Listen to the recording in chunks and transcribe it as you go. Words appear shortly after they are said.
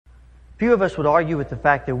Few of us would argue with the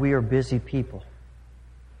fact that we are busy people.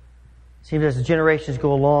 It seems as the generations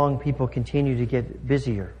go along, people continue to get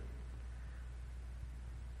busier.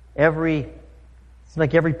 It's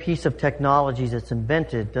like every piece of technology that's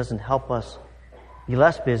invented doesn't help us be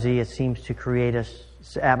less busy. It seems to create an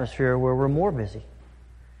atmosphere where we're more busy.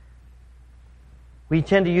 We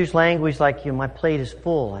tend to use language like, my plate is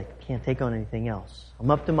full. I can't take on anything else.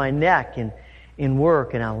 I'm up to my neck in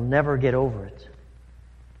work and I'll never get over it.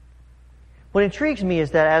 What intrigues me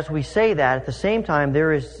is that as we say that, at the same time,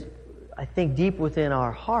 there is, I think, deep within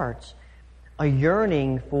our hearts, a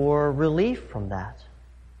yearning for relief from that.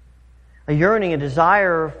 A yearning, a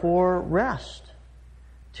desire for rest.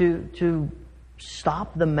 To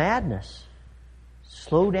stop the madness.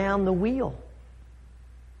 Slow down the wheel.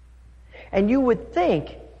 And you would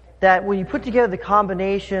think that when you put together the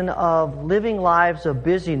combination of living lives of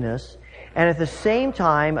busyness and at the same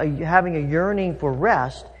time having a yearning for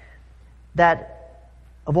rest, that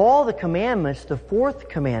of all the commandments, the fourth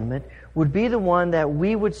commandment would be the one that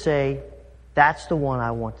we would say, that's the one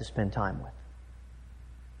I want to spend time with.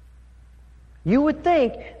 You would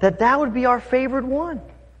think that that would be our favorite one.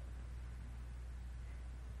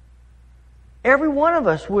 Every one of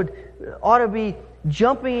us ought to be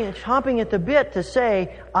chomping at the bit to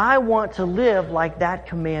say, I want to live like that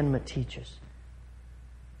commandment teaches.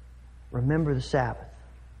 Remember the Sabbath.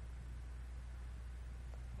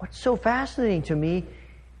 What's so fascinating to me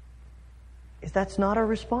is that's not our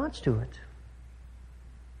response to it.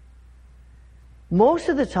 Most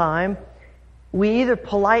of the time, we either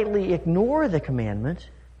politely ignore the commandment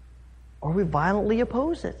or we violently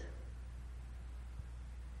oppose it.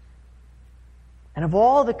 And of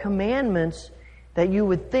all the commandments that you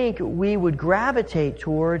would think we would gravitate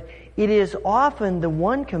toward, it is often the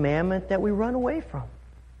one commandment that we run away from.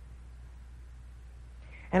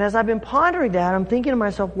 And as I've been pondering that, I'm thinking to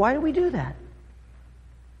myself, why do we do that?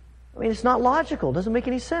 I mean, it's not logical. It doesn't make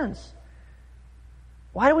any sense.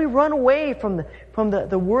 Why do we run away from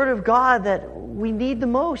the Word of God that we need the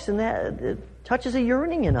most and that it touches a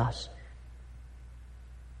yearning in us?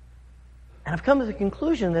 And I've come to the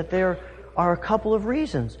conclusion that there are a couple of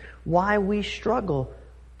reasons why we struggle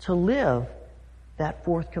to live that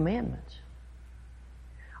fourth commandment.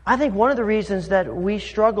 I think one of the reasons that we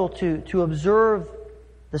struggle to observe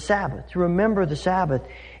the Sabbath, to remember the Sabbath,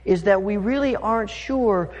 is that we really aren't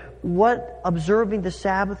sure what observing the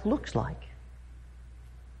Sabbath looks like.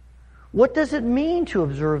 What does it mean to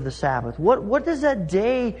observe the Sabbath? What does that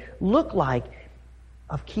day look like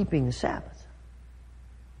of keeping the Sabbath?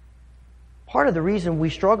 Part of the reason we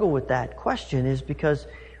struggle with that question is because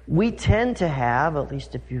we tend to have, at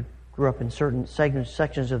least if you grew up in certain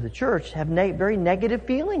sections of the church, have very negative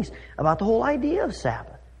feelings about the whole idea of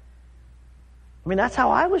Sabbath. I mean, that's how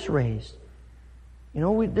I was raised. You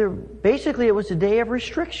know, basically it was a day of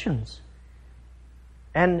restrictions.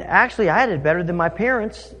 And actually, I had it better than my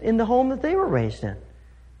parents in the home that they were raised in.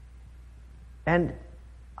 And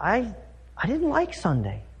I didn't like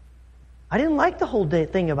Sunday. I didn't like the whole day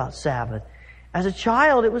thing about Sabbath. As a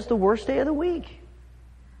child, it was the worst day of the week.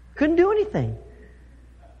 Couldn't do anything.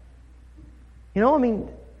 You know, I mean,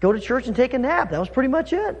 go to church and take a nap. That was pretty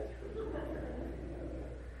much it.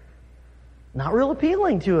 Not real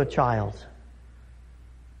appealing to a child.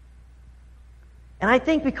 And I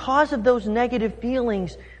think because of those negative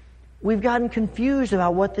feelings, we've gotten confused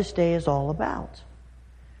about what this day is all about.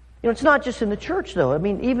 You know, it's not just in the church, though. I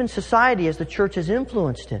mean, even society, as the church has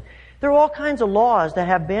influenced it. There are all kinds of laws that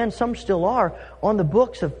have been, some still are, on the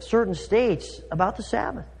books of certain states about the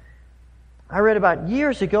Sabbath. I read about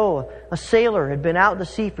years ago, a sailor had been out in the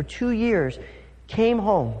sea for 2 years, came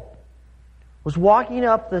home, was walking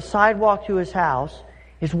up the sidewalk to his house.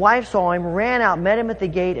 His wife saw him, ran out, met him at the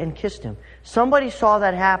gate, and kissed him. Somebody saw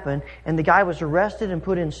that happen, and the guy was arrested and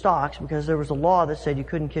put in stocks because there was a law that said you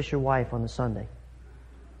couldn't kiss your wife on the Sunday.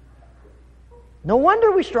 No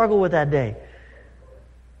wonder we struggle with that day.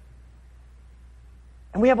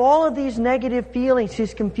 And we have all of these negative feelings,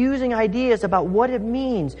 these confusing ideas about what it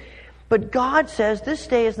means. But God says this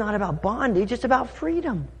day is not about bondage, it's about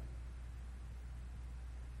freedom.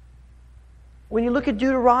 When you look at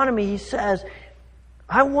Deuteronomy, He says,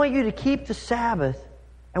 I want you to keep the Sabbath.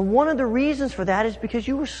 And one of the reasons for that is because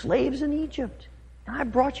you were slaves in Egypt. And I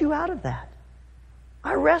brought you out of that.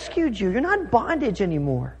 I rescued you. You're not in bondage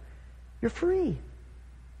anymore. You're free.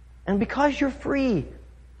 And because you're free,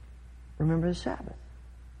 remember the Sabbath.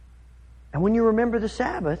 And when you remember the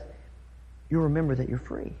Sabbath, you'll remember that you're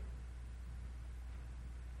free.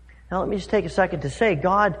 Now let me just take a second to say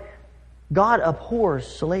God abhors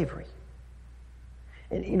slavery.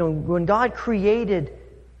 And, you know, when God created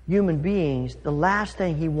human beings, the last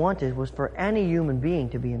thing He wanted was for any human being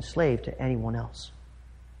to be enslaved to anyone else.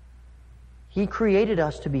 He created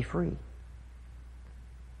us to be free.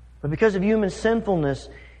 But because of human sinfulness,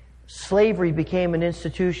 slavery became an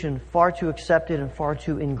institution far too accepted and far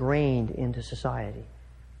too ingrained into society.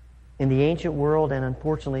 In the ancient world, and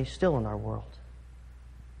unfortunately still in our world.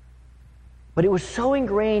 But it was so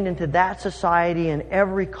ingrained into that society and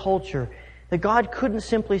every culture that God couldn't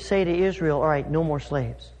simply say to Israel, all right, no more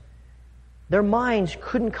slaves. Their minds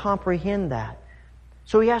couldn't comprehend that.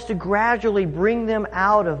 So He has to gradually bring them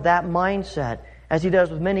out of that mindset, as He does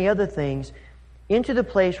with many other things, into the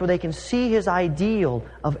place where they can see His ideal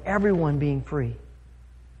of everyone being free.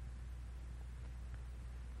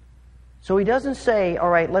 So He doesn't say, all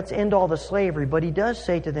right, let's end all the slavery, but He does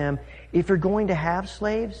say to them, if you're going to have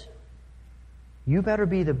slaves, you better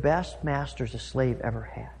be the best masters a slave ever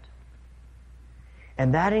had.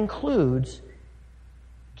 And that includes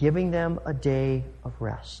giving them a day of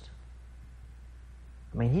rest.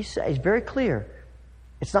 I mean, He's very clear.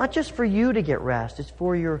 It's not just for you to get rest. It's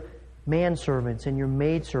for your manservants and your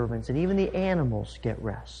maidservants and even the animals get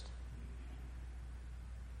rest.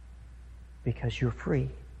 Because you're free.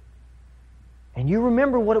 And you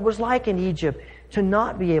remember what it was like in Egypt to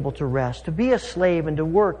not be able to rest, to be a slave and to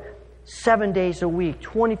work 7 days a week,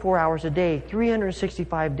 24 hours a day,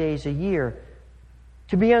 365 days a year,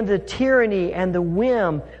 to be under the tyranny and the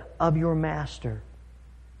whim of your master.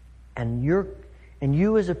 And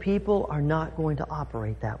you as a people are not going to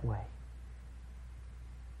operate that way.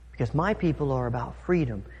 Because my people are about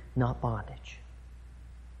freedom, not bondage.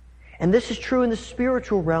 And this is true in the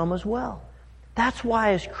spiritual realm as well. That's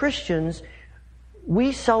why as Christians,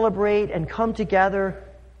 we celebrate and come together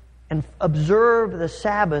and observe the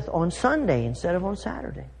Sabbath on Sunday instead of on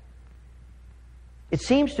Saturday. It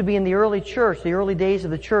seems to be in the early church, the early days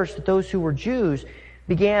of the church, that those who were Jews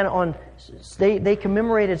began on, they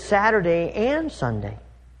commemorated Saturday and Sunday.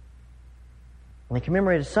 And they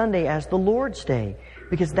commemorated Sunday as the Lord's Day,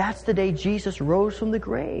 because that's the day Jesus rose from the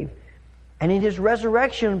grave. And in His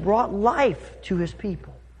resurrection brought life to His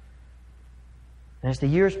people. And as the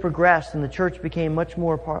years progressed and the church became much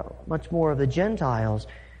more of the Gentiles,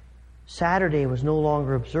 Saturday was no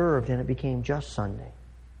longer observed and it became just Sunday,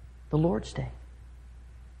 the Lord's Day.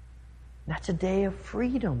 That's a day of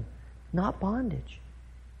freedom, not bondage.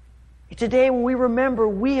 It's a day when we remember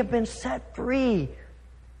we have been set free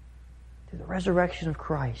through the resurrection of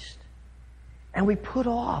Christ. And we put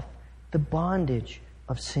off the bondage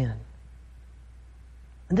of sin.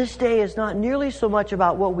 And this day is not nearly so much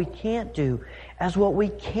about what we can't do as what we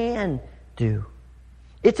can do.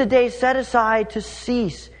 It's a day set aside to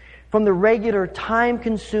cease from the regular,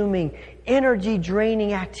 time-consuming,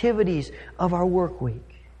 energy-draining activities of our work week.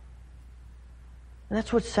 And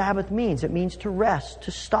that's what Sabbath means. It means to rest,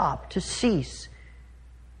 to stop, to cease.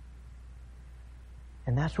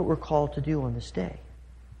 And that's what we're called to do on this day.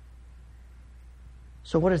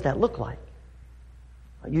 So what does that look like?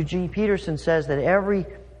 Eugene Peterson says that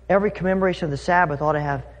every commemoration of the Sabbath ought to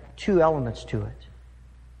have two elements to it.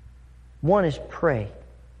 One is pray.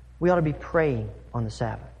 We ought to be praying on the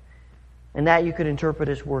Sabbath. And that you could interpret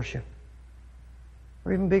as worship.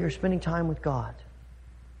 Or even bigger, spending time with God.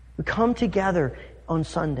 We come together on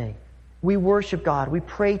Sunday. We worship God. We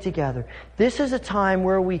pray together. This is a time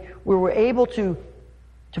where we're able to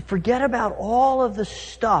forget about all of the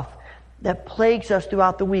stuff that plagues us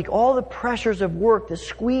throughout the week, all the pressures of work that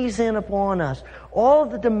squeeze in upon us, all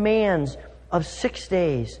of the demands of 6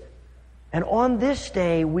 days. And on this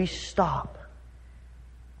day, we stop.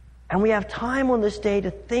 And we have time on this day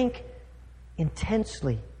to think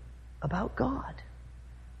intensely about God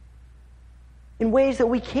in ways that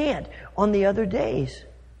we can't on the other days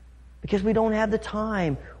because we don't have the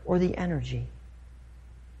time or the energy.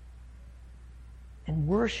 And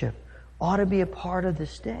worship ought to be a part of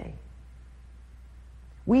this day.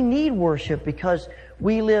 We need worship because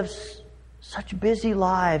we live such busy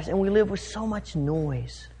lives and we live with so much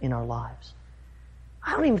noise in our lives.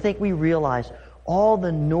 I don't even think we realize all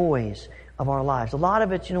the noise of our lives. A lot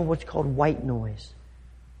of it's, what's called white noise.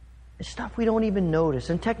 It's stuff we don't even notice.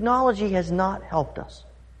 And technology has not helped us.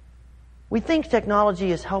 We think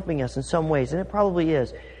technology is helping us in some ways, and it probably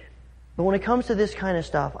is. But when it comes to this kind of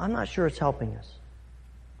stuff, I'm not sure it's helping us.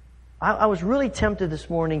 I was really tempted this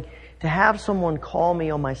morning to have someone call me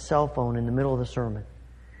on my cell phone in the middle of the sermon.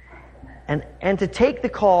 And to take the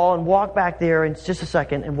call and walk back there in just a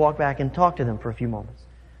second and walk back and talk to them for a few moments.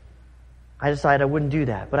 I decided I wouldn't do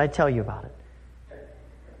that, but I'd tell you about it.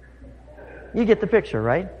 You get the picture,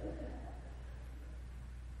 right?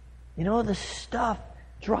 The stuff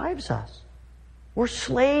drives us. We're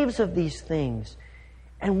slaves of these things.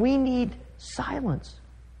 And we need silence.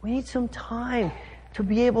 We need some time to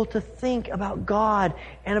be able to think about God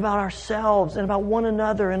and about ourselves and about one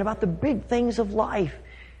another and about the big things of life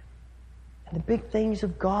and the big things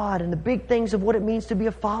of God and the big things of what it means to be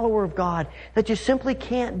a follower of God that you simply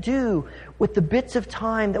can't do with the bits of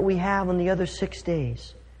time that we have on the other 6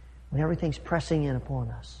 days when everything's pressing in upon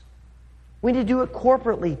us. We need to do it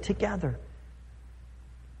corporately together.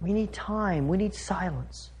 We need time. We need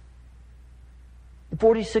silence. The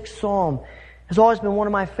 46th Psalm has always been one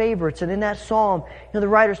of my favorites. And in that psalm, the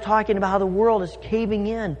writer's talking about how the world is caving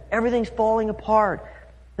in. Everything's falling apart.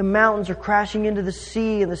 The mountains are crashing into the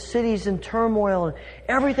sea and the city's in turmoil. And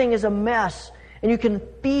everything is a mess. And you can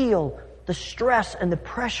feel the stress and the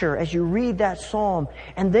pressure as you read that psalm.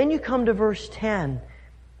 And then you come to verse 10.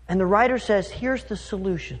 And the writer says, here's the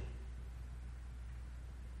solution.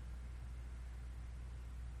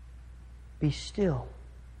 Be still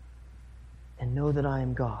and know that I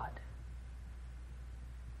am God.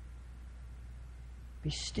 Be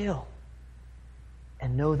still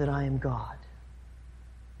and know that I am God.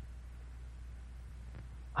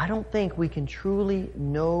 I don't think we can truly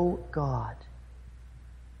know God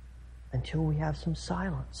until we have some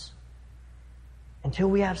silence, until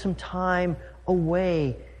we have some time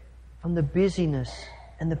away from the busyness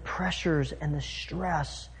and the pressures and the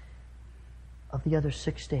stress of the other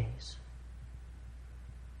 6 days.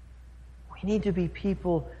 We need to be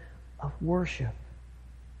people of worship.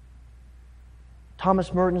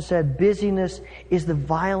 Thomas Merton said, busyness is the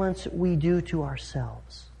violence we do to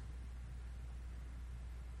ourselves.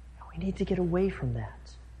 We need to get away from that.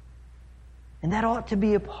 And that ought to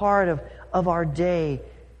be a part of our day,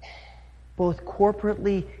 both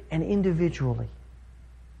corporately and individually,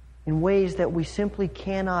 in ways that we simply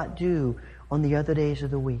cannot do on the other days of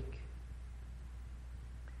the week.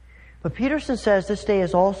 But Peterson says this day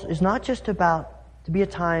is not just about to be a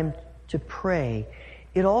time to pray.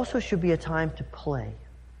 It also should be a time to play.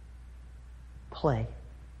 Play.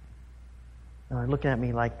 Now, they're looking at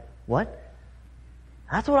me like, what?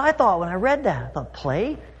 That's what I thought when I read that. I thought,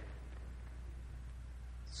 play?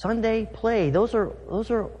 Sunday play. Those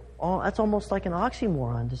are all, that's almost like an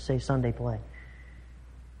oxymoron to say Sunday play.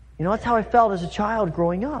 That's how I felt as a child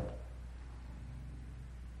growing up.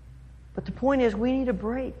 But the point is, we need a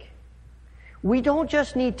break. We don't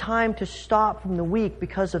just need time to stop from the week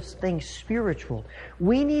because of things spiritual.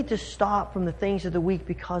 We need to stop from the things of the week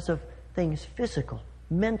because of things physical,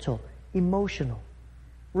 mental, emotional,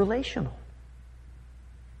 relational.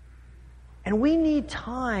 And we need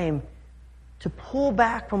time to pull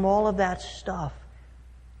back from all of that stuff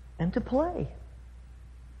and to play.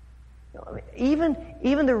 Even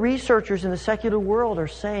the researchers in the secular world are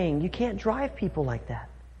saying you can't drive people like that.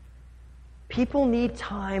 People need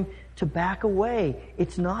time to back away.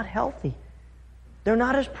 It's not healthy. They're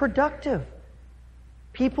not as productive.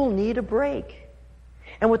 People need a break.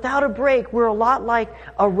 And without a break, we're a lot like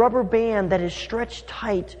a rubber band that is stretched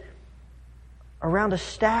tight around a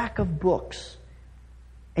stack of books.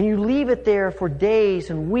 And you leave it there for days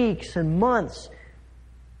and weeks and months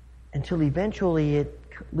until eventually it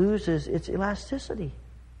loses its elasticity.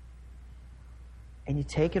 And you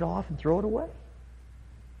take it off and throw it away.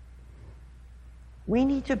 We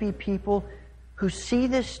need to be people who see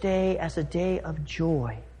this day as a day of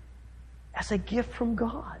joy, as a gift from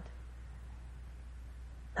God.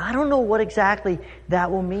 Now, I don't know what exactly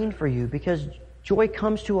that will mean for you, because joy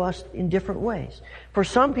comes to us in different ways. For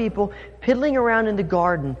some people, piddling around in the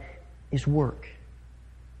garden is work.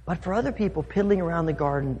 But for other people, piddling around the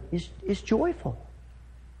garden is joyful.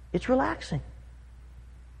 It's relaxing.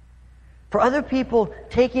 For other people,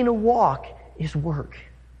 taking a walk is work.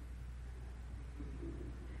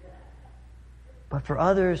 But for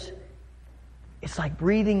others, it's like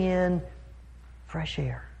breathing in fresh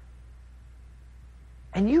air.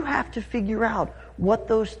 And you have to figure out what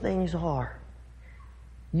those things are.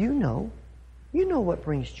 You know what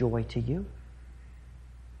brings joy to you.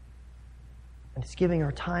 And it's giving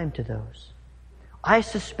our time to those. I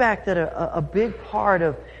suspect that a big part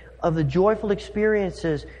of the joyful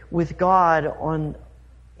experiences with God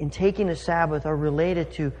in taking a Sabbath are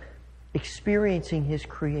related to experiencing His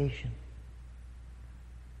creation.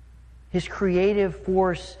 His creative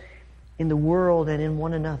force in the world and in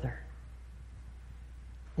one another.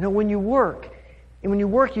 When you work,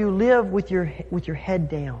 you live with your head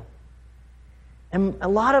down. And a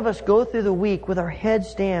lot of us go through the week with our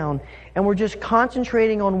heads down, and we're just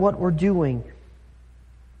concentrating on what we're doing.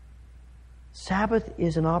 Sabbath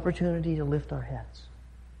is an opportunity to lift our heads.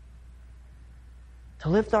 To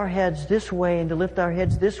lift our heads this way and to lift our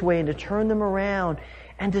heads this way and to turn them around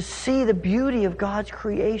and to see the beauty of God's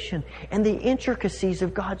creation and the intricacies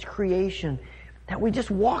of God's creation that we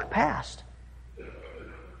just walk past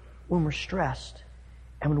when we're stressed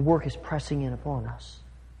and when work is pressing in upon us.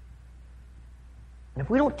 And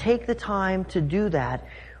if we don't take the time to do that,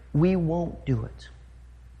 we won't do it.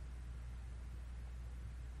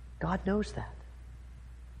 God knows that.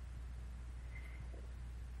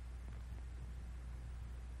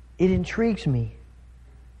 It intrigues me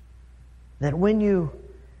that when you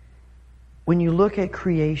look at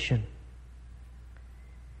creation,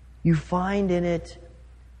 you find in it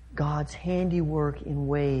God's handiwork in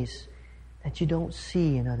ways that you don't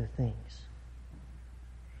see in other things.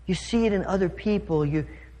 You see it in other people.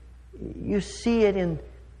 You see it in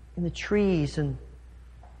the trees and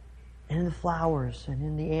in the flowers and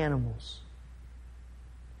in the animals.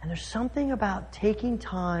 And there's something about taking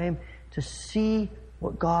time to see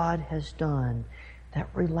what God has done that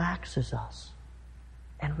relaxes us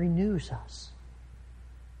and renews us.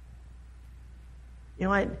 You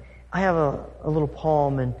know, I have a little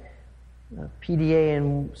Palm and PDA,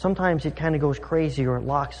 and sometimes it kind of goes crazy or it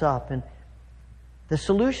locks up. And the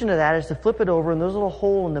solution to that is to flip it over, and there's a little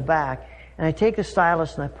hole in the back, and I take the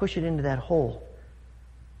stylus and I push it into that hole.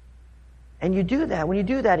 And you do that. When you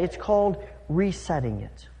do that, it's called resetting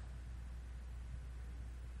it.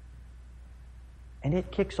 And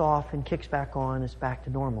it kicks off and kicks back on. It's back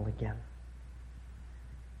to normal again.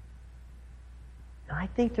 And I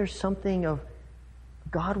think there's something of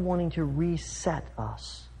God wanting to reset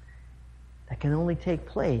us that can only take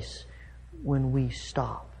place when we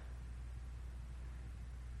stop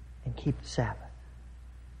and keep the Sabbath.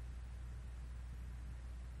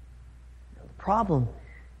 The problem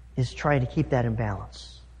is trying to keep that in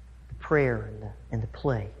balance. The prayer and the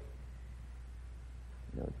play.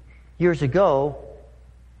 Years ago,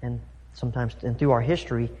 and sometimes through our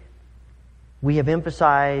history, we have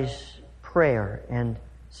emphasized prayer and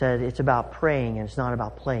said it's about praying and it's not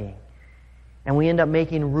about playing. And we end up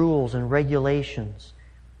making rules and regulations.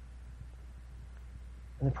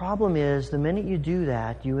 And the problem is, the minute you do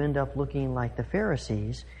that, you end up looking like the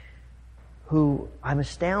Pharisees, who, I'm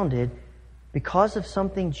astounded, because of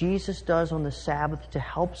something Jesus does on the Sabbath to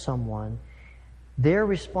help someone, their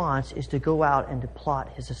response is to go out and to plot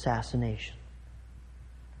his assassination.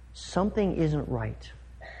 Something isn't right.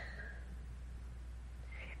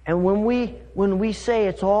 And when we say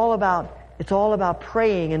it's all about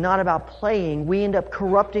praying and not about playing, we end up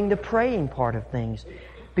corrupting the praying part of things.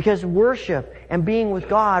 Because worship and being with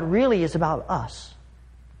God really is about us.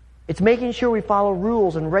 It's making sure we follow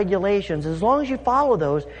rules and regulations. As long as you follow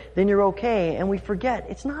those, then you're okay. And we forget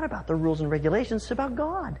it's not about the rules and regulations, it's about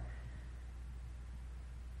God.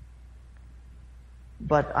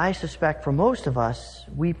 But I suspect for most of us,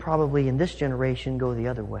 we probably in this generation go the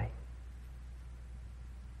other way.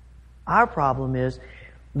 Our problem is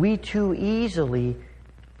we too easily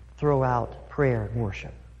throw out prayer and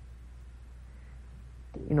worship.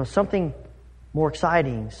 You know, something more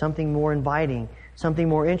exciting, something more inviting, something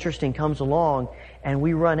more interesting comes along, and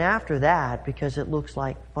we run after that because it looks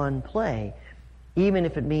like fun play. Even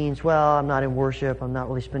if it means, well, I'm not in worship, I'm not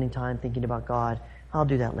really spending time thinking about God, I'll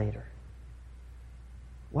do that later.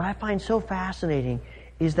 What I find so fascinating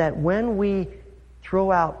is that when we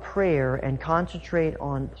throw out prayer and concentrate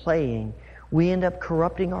on playing, we end up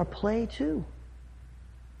corrupting our play too.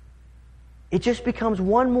 It just becomes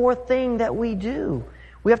one more thing that we do.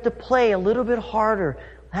 We have to play a little bit harder.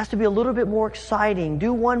 It has to be a little bit more exciting.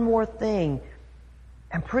 Do one more thing.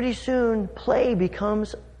 And pretty soon, play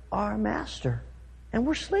becomes our master. And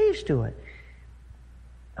we're slaves to it.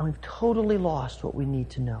 And we've totally lost what we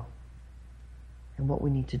need to know and what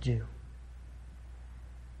we need to do.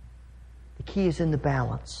 The key is in the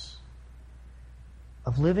balance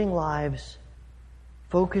of living lives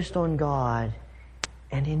focused on God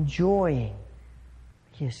and enjoying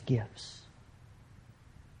His gifts.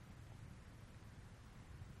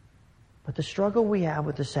 But the struggle we have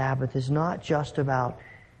with the Sabbath is not just about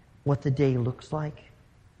what the day looks like.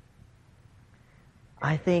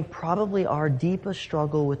 I think probably our deepest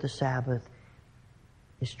struggle with the Sabbath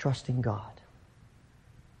is trusting God.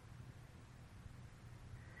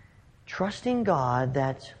 Trusting God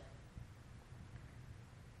that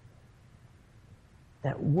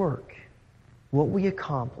work, what we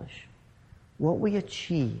accomplish, what we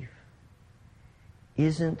achieve,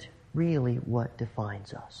 isn't really what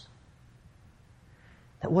defines us.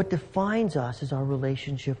 That what defines us is our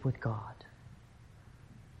relationship with God.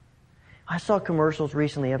 I saw commercials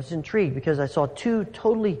recently. I was intrigued because I saw two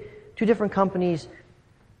different companies,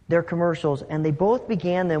 their commercials, and they both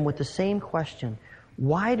began them with the same question.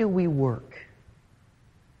 Why do we work?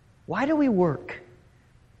 Why do we work?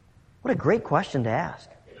 What a great question to ask.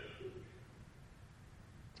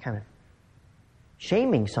 It's kind of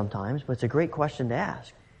shaming sometimes, but it's a great question to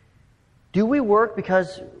ask. Do we work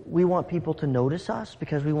because we want people to notice us,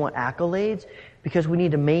 because we want accolades, because we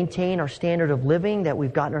need to maintain our standard of living that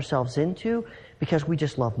we've gotten ourselves into, because we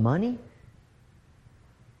just love money?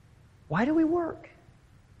 Why do we work?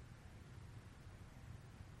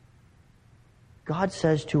 God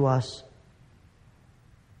says to us,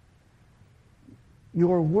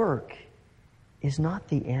 your work is not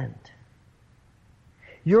the end.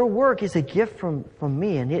 Your work is a gift from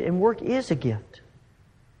me, and work is a gift.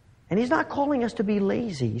 And He's not calling us to be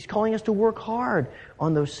lazy. He's calling us to work hard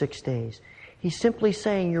on those 6 days. He's simply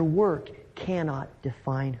saying your work cannot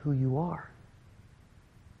define who you are.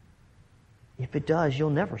 If it does, you'll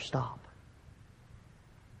never stop.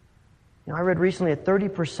 I read recently that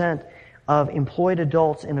 30% of employed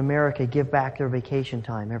adults in America give back their vacation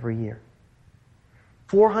time every year.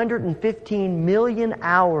 415 million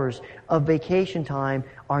hours of vacation time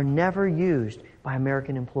are never used by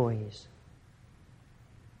American employees.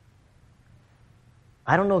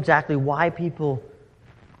 I don't know exactly why people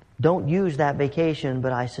don't use that vacation,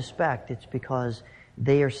 but I suspect it's because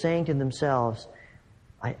they are saying to themselves,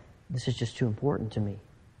 this is just too important to me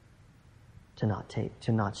to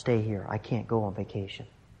not stay here. I can't go on vacation.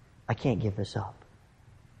 I can't give this up.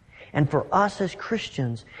 And for us as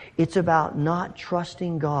Christians, it's about not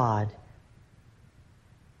trusting God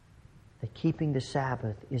that keeping the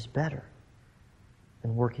Sabbath is better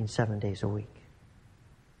than working 7 days a week.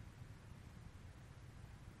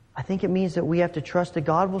 I think it means that we have to trust that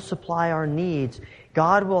God will supply our needs.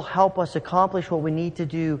 God will help us accomplish what we need to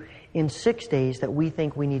do in 6 days that we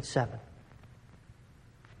think we need 7.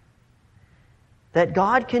 That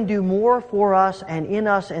God can do more for us and in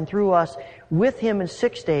us and through us with Him in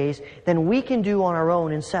 6 days than we can do on our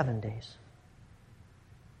own in 7 days.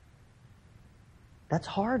 That's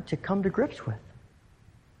hard to come to grips with.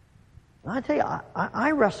 I tell you,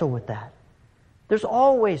 I wrestle with that. There's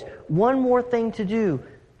always one more thing to do.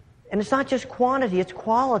 And it's not just quantity, it's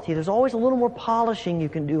quality. There's always a little more polishing you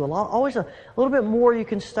can do. Always a little bit more you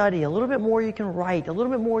can study. A little bit more you can write. A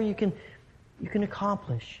little bit more you can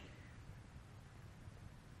accomplish.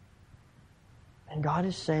 And God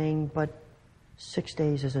is saying, but 6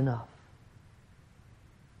 days is enough.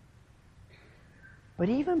 But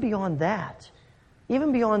even beyond that,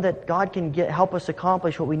 God can help us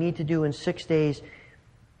accomplish what we need to do in 6 days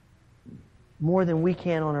more than we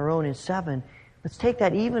can on our own in 7. Let's take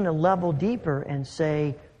that even a level deeper and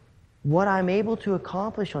say, what I'm able to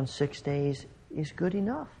accomplish on 6 days is good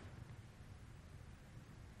enough.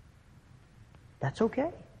 That's okay.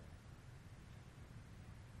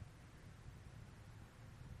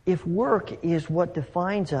 If work is what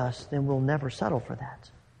defines us, then we'll never settle for that.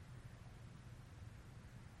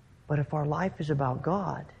 But if our life is about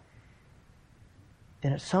God,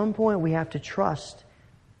 then at some point we have to trust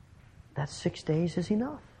that 6 days is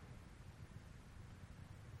enough.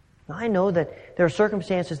 Now, I know that there are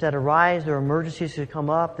circumstances that arise, there are emergencies that come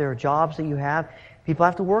up, there are jobs that you have. People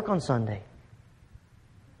have to work on Sunday.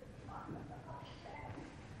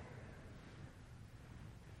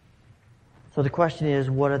 So the question is,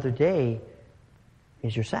 what other day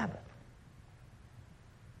is your Sabbath?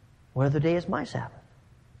 What other day is my Sabbath?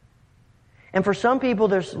 And for some people,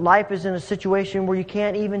 life is in a situation where you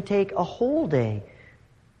can't even take a whole day.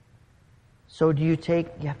 So you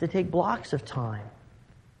have to take blocks of time.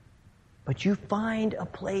 But you find a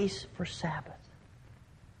place for Sabbath.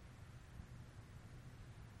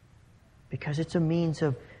 Because it's a means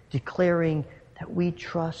of declaring that we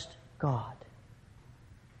trust God.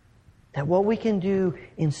 That what we can do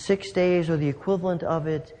in 6 days or the equivalent of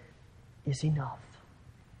it is enough.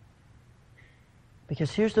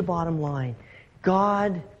 Because here's the bottom line.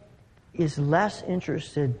 God is less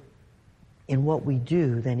interested in what we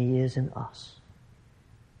do than He is in us.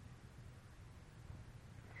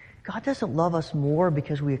 God doesn't love us more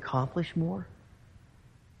because we accomplish more.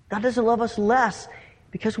 God doesn't love us less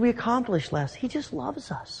because we accomplish less. He just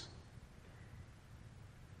loves us.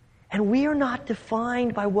 And we are not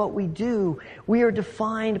defined by what we do. We are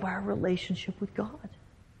defined by our relationship with God.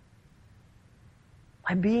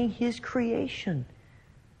 By being His creation.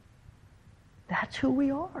 That's who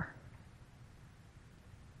we are.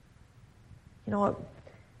 You know what?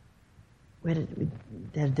 We had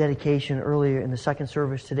a dedication earlier in the second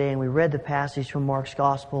service today, and we read the passage from Mark's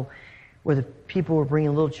Gospel where the people were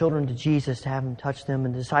bringing little children to Jesus to have Him touch them,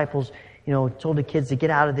 and the disciples, told the kids to get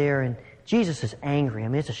out of there, and Jesus is angry. I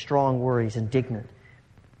mean, it's a strong word. He's indignant.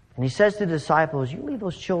 And He says to the disciples, you leave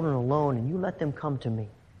those children alone and you let them come to me.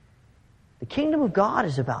 The kingdom of God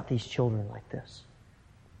is about these children like this.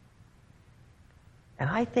 And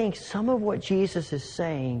I think some of what Jesus is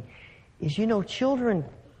saying is, children,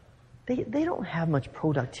 they don't have much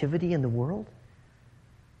productivity in the world.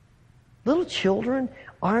 Little children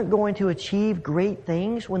aren't going to achieve great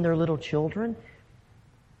things when they're little children.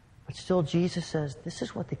 But still, Jesus says, this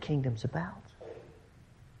is what the kingdom's about.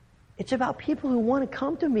 It's about people who want to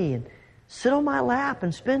come to me and sit on my lap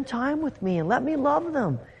and spend time with me and let me love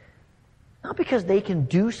them. Not because they can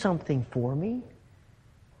do something for me,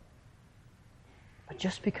 but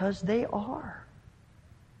just because they are.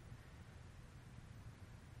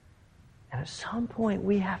 And at some point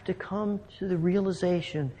we have to come to the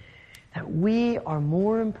realization that we are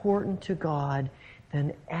more important to God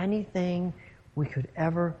than anything we could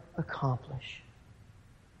ever accomplish.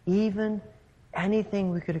 Even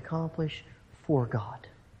anything we could accomplish for God.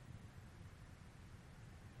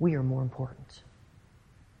 We are more important.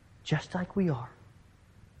 Just like we are.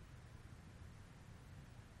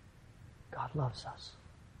 God loves us.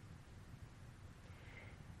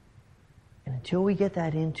 And until we get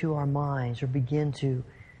that into our minds or begin to,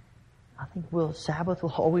 I think Sabbath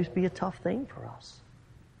will always be a tough thing for us.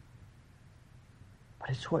 But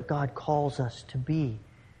it's what God calls us to be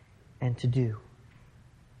and to do.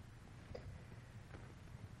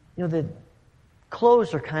 The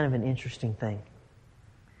clothes are kind of an interesting thing.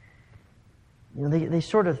 They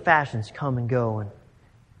sort of fashions come and go,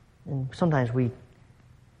 and sometimes we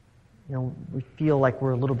feel like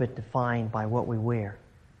we're a little bit defined by what we wear.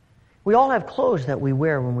 We all have clothes that we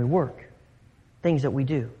wear when we work, things that we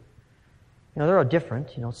do. They're all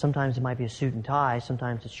different. Sometimes it might be a suit and tie,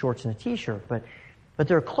 sometimes it's shorts and a t-shirt, but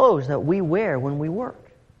there are clothes that we wear when we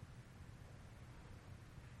work.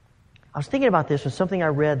 I was thinking about this with something I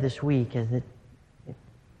read this week as it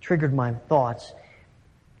triggered my thoughts.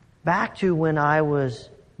 Back to when I was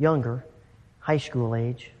younger, high school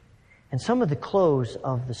age, and some of the clothes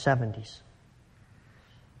of the 70s.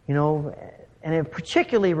 And it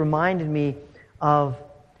particularly reminded me of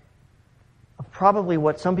probably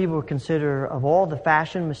what some people would consider of all the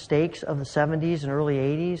fashion mistakes of the 70s and early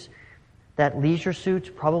 80s, that leisure suits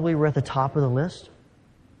probably were at the top of the list.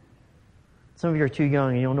 Some of you are too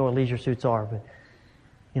young and you don't know what leisure suits are, but,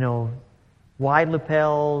 wide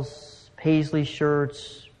lapels, paisley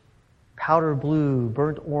shirts, powder blue,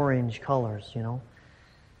 burnt orange colors,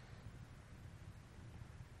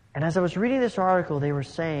 And as I was reading this article, they were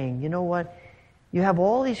saying, you know what? You have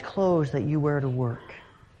all these clothes that you wear to work.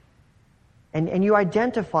 And you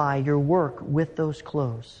identify your work with those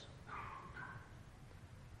clothes.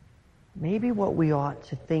 Maybe what we ought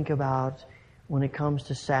to think about when it comes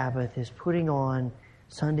to Sabbath is putting on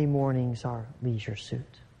Sunday mornings our leisure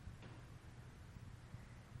suit.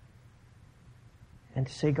 And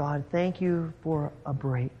to say, God, thank you for a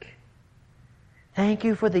break. Thank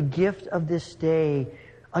you for the gift of this day,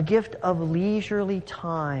 a gift of leisurely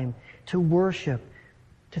time to worship,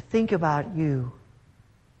 to think about you,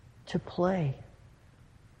 to play,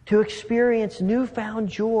 to experience newfound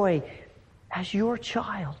joy as your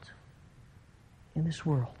child in this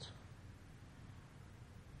world.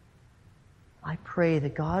 I pray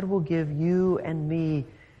that God will give you and me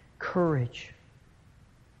courage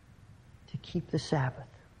to keep the Sabbath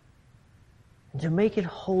and to make it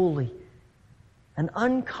holy, an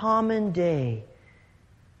uncommon day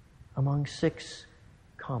among 6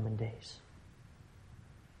 common days.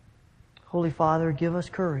 Holy Father, give us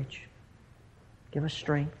courage. Give us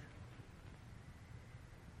strength.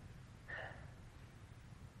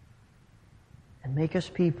 And make us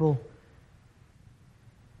people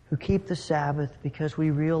who keep the Sabbath because we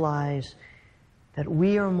realize that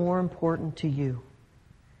we are more important to you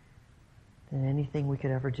than anything we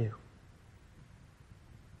could ever do.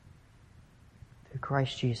 Through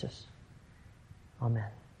Christ Jesus. Amen.